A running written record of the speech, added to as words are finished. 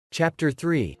Chapter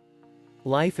 3.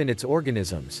 Life and its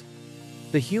organisms.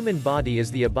 The human body is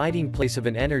the abiding place of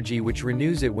an energy which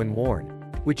renews it when worn,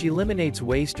 which eliminates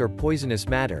waste or poisonous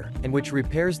matter, and which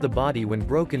repairs the body when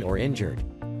broken or injured.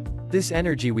 This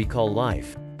energy we call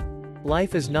life.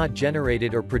 Life is not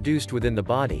generated or produced within the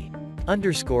body.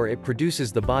 It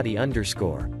produces the body.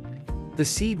 The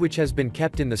seed which has been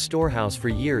kept in the storehouse for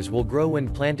years will grow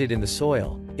when planted in the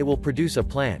soil. It will produce a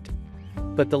plant.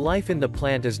 But the life in the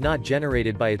plant is not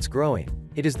generated by its growing.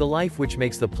 It is the life which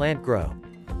makes the plant grow.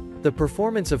 The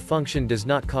performance of function does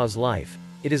not cause life.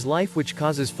 It is life which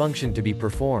causes function to be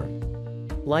performed.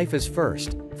 Life is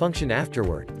first, function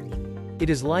afterward. It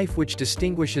is life which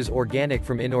distinguishes organic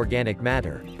from inorganic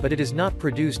matter, but it is not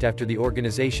produced after the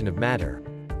organization of matter.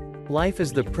 Life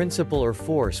is the principle or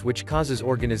force which causes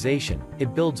organization.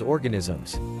 It builds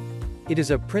organisms. It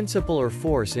is a principle or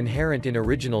force inherent in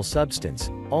original substance.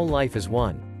 All life is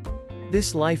one.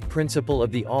 This life principle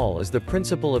of the all is the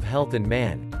principle of health in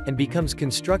man, and becomes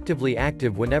constructively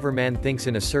active whenever man thinks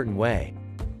in a certain way.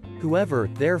 Whoever,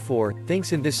 therefore,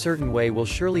 thinks in this certain way will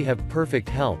surely have perfect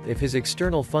health if his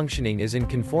external functioning is in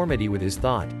conformity with his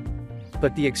thought.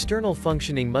 But the external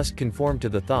functioning must conform to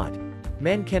the thought.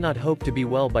 Man cannot hope to be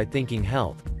well by thinking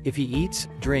health, if he eats,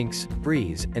 drinks,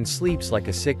 breathes, and sleeps like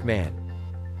a sick man.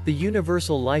 The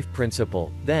universal life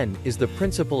principle, then, is the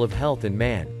principle of health in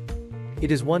man.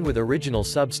 It is one with original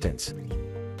substance.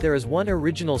 There is one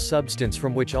original substance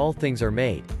from which all things are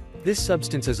made. This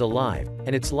substance is alive,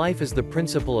 and its life is the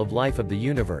principle of life of the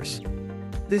universe.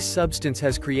 This substance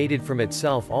has created from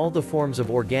itself all the forms of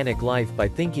organic life by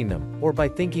thinking them, or by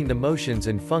thinking the motions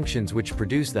and functions which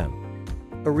produce them.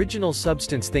 Original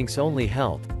substance thinks only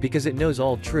health, because it knows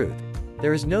all truth.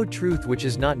 There is no truth which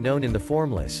is not known in the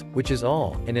formless, which is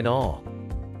all, and in all.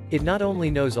 It not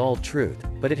only knows all truth,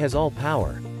 but it has all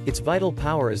power. Its vital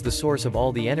power is the source of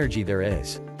all the energy there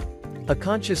is. A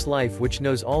conscious life which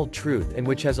knows all truth and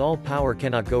which has all power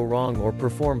cannot go wrong or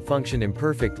perform function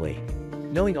imperfectly.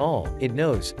 Knowing all, it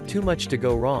knows, too much to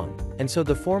go wrong, and so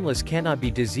the formless cannot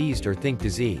be diseased or think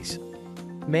disease.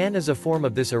 Man is a form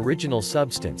of this original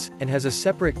substance, and has a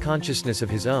separate consciousness of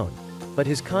his own. But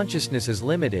his consciousness is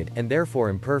limited, and therefore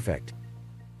imperfect.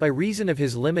 By reason of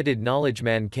his limited knowledge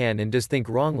man can and does think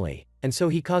wrongly, and so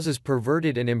he causes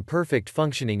perverted and imperfect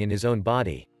functioning in his own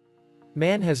body.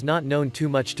 Man has not known too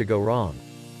much to go wrong.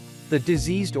 The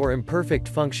diseased or imperfect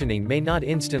functioning may not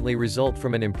instantly result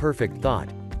from an imperfect thought,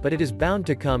 but it is bound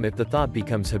to come if the thought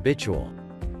becomes habitual.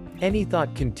 Any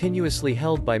thought continuously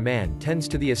held by man tends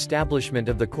to the establishment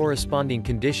of the corresponding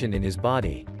condition in his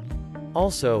body.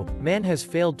 Also, man has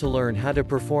failed to learn how to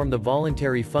perform the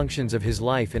voluntary functions of his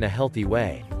life in a healthy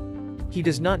way. He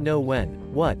does not know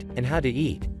when, what, and how to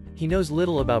eat. He knows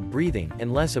little about breathing,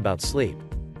 and less about sleep.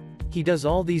 He does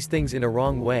all these things in a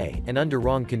wrong way, and under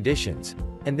wrong conditions,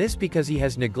 and this because he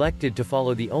has neglected to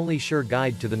follow the only sure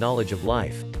guide to the knowledge of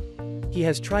life. He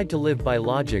has tried to live by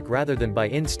logic rather than by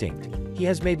instinct. He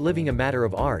has made living a matter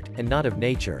of art, and not of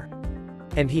nature.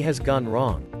 And he has gone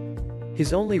wrong.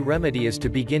 His only remedy is to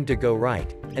begin to go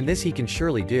right, and this he can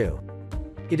surely do.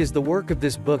 It is the work of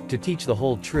this book to teach the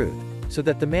whole truth, so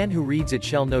that the man who reads it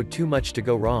shall know too much to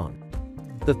go wrong.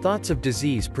 The thoughts of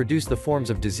disease produce the forms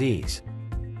of disease.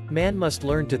 Man must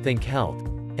learn to think health,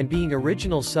 and being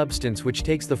original substance which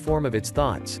takes the form of its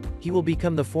thoughts, he will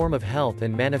become the form of health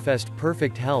and manifest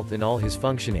perfect health in all his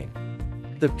functioning.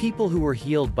 The people who were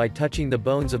healed by touching the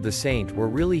bones of the saint were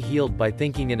really healed by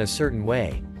thinking in a certain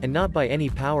way, and not by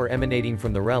any power emanating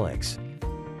from the relics.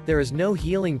 There is no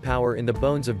healing power in the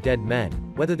bones of dead men,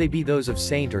 whether they be those of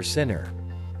saint or sinner.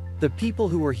 The people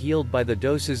who were healed by the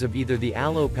doses of either the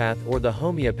allopath or the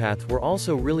homeopath were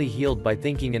also really healed by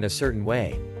thinking in a certain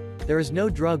way. There is no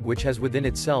drug which has within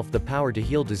itself the power to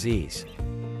heal disease.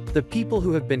 The people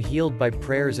who have been healed by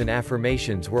prayers and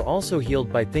affirmations were also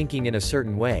healed by thinking in a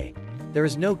certain way. There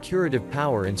is no curative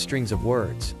power in strings of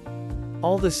words.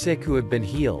 All the sick who have been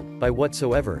healed, by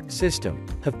whatsoever system,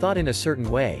 have thought in a certain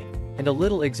way, and a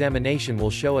little examination will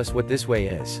show us what this way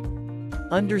is.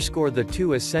 The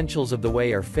two essentials of the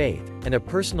way are faith, and a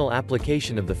personal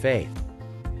application of the faith.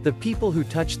 The people who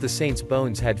touched the saints'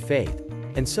 bones had faith,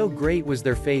 and so great was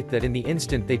their faith that in the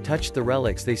instant they touched the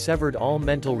relics they severed all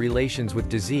mental relations with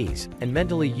disease, and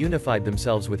mentally unified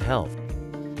themselves with health.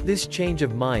 This change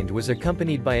of mind was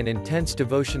accompanied by an intense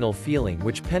devotional feeling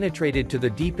which penetrated to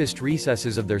the deepest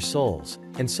recesses of their souls,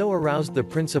 and so aroused the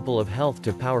principle of health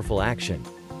to powerful action.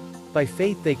 By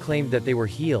faith they claimed that they were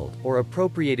healed, or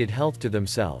appropriated health to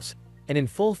themselves, and in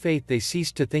full faith they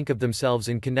ceased to think of themselves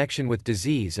in connection with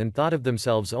disease and thought of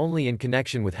themselves only in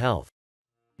connection with health.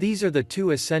 These are the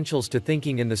two essentials to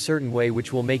thinking in the certain way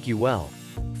which will make you well.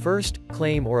 First,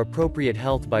 claim or appropriate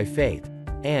health by faith,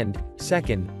 and,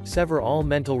 second, sever all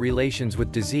mental relations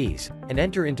with disease, and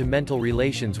enter into mental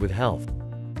relations with health.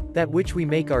 That which we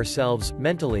make ourselves,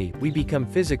 mentally, we become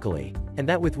physically, and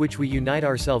that with which we unite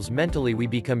ourselves mentally we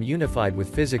become unified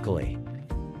with physically.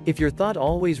 If your thought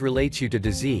always relates you to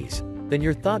disease, then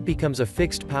your thought becomes a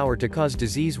fixed power to cause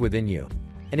disease within you.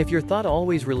 And if your thought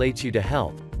always relates you to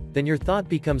health, then your thought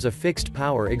becomes a fixed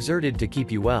power exerted to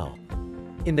keep you well.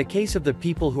 In the case of the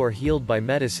people who are healed by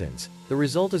medicines, the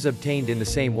result is obtained in the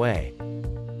same way.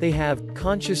 They have,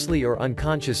 consciously or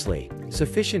unconsciously,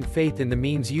 sufficient faith in the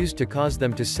means used to cause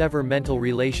them to sever mental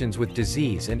relations with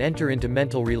disease and enter into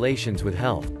mental relations with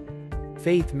health.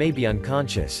 Faith may be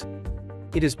unconscious.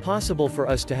 It is possible for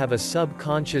us to have a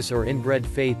subconscious or inbred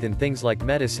faith in things like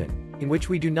medicine, in which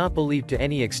we do not believe to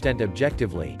any extent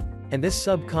objectively, and this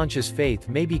subconscious faith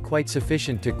may be quite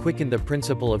sufficient to quicken the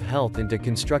principle of health into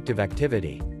constructive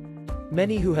activity.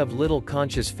 Many who have little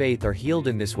conscious faith are healed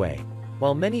in this way,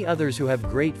 while many others who have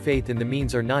great faith in the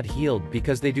means are not healed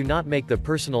because they do not make the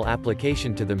personal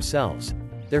application to themselves.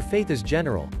 Their faith is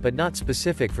general, but not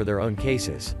specific for their own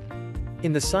cases.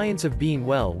 In the science of being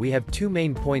well we have two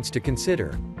main points to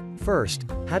consider. First,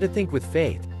 how to think with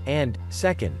faith, and,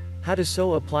 second, how to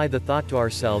so apply the thought to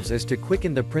ourselves as to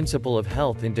quicken the principle of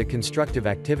health into constructive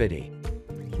activity.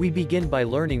 We begin by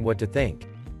learning what to think.